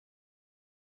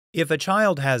If a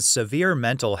child has severe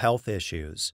mental health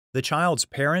issues, the child's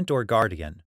parent or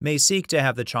guardian may seek to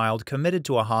have the child committed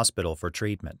to a hospital for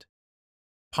treatment.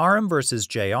 Parham v.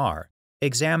 J.R.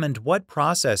 examined what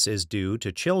process is due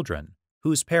to children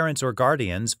whose parents or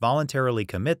guardians voluntarily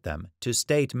commit them to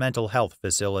state mental health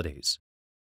facilities.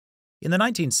 In the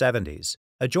 1970s,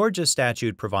 a Georgia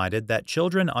statute provided that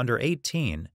children under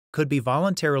 18 could be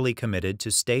voluntarily committed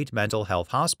to state mental health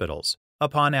hospitals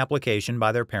upon application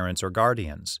by their parents or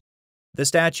guardians. The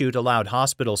statute allowed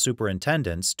hospital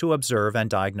superintendents to observe and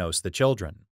diagnose the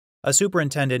children. A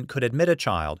superintendent could admit a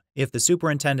child if the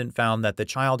superintendent found that the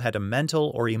child had a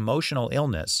mental or emotional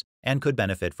illness and could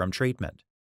benefit from treatment.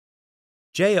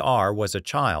 J.R. was a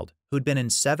child who'd been in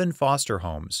 7 foster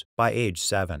homes by age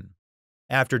 7.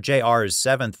 After J.R.'s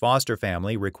 7th foster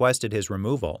family requested his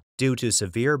removal due to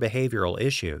severe behavioral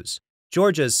issues,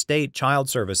 Georgia's State Child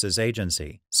Services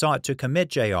Agency sought to commit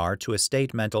J.R. to a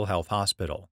state mental health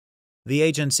hospital. The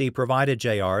agency provided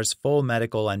J.R.'s full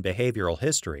medical and behavioral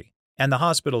history, and the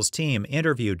hospital's team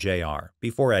interviewed J.R.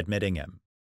 before admitting him.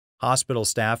 Hospital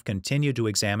staff continued to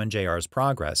examine J.R.'s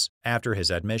progress after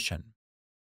his admission.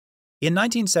 In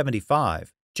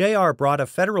 1975, J.R. brought a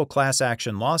federal class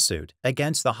action lawsuit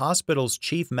against the hospital's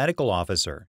chief medical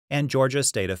officer and Georgia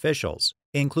state officials,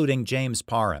 including James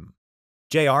Parham.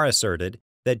 J.R. asserted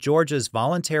that Georgia's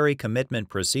voluntary commitment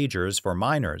procedures for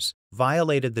minors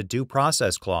violated the Due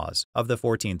Process Clause of the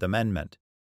 14th Amendment.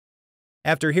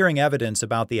 After hearing evidence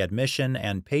about the admission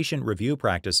and patient review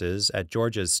practices at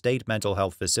Georgia's state mental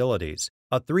health facilities,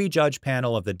 a 3-judge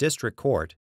panel of the district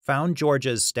court found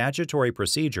Georgia's statutory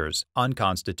procedures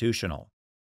unconstitutional.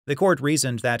 The court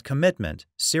reasoned that commitment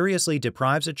seriously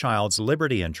deprives a child's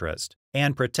liberty interest,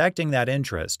 and protecting that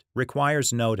interest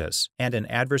requires notice and an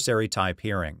adversary-type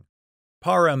hearing.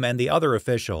 Parham and the other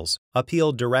officials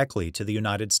appealed directly to the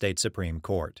United States Supreme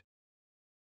Court.